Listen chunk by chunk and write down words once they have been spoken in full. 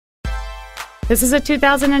This is a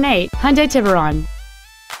 2008 Hyundai Tiburon.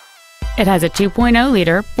 It has a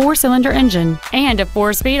 2.0-liter four-cylinder engine and a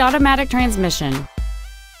four-speed automatic transmission.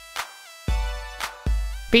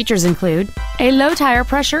 Features include a low tire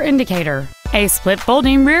pressure indicator, a split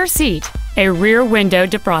folding rear seat, a rear window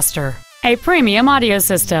defroster, a premium audio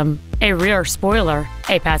system, a rear spoiler,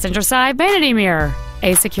 a passenger side vanity mirror,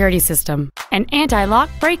 a security system, an anti-lock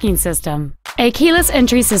braking system, a keyless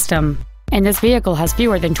entry system, and this vehicle has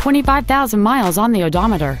fewer than 25,000 miles on the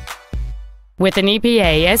odometer. With an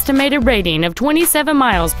EPA estimated rating of 27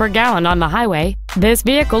 miles per gallon on the highway, this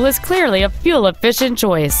vehicle is clearly a fuel-efficient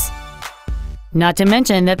choice. Not to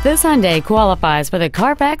mention that this Hyundai qualifies for the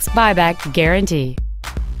Carfax buyback guarantee.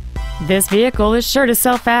 This vehicle is sure to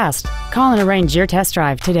sell fast. Call and arrange your test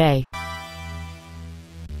drive today.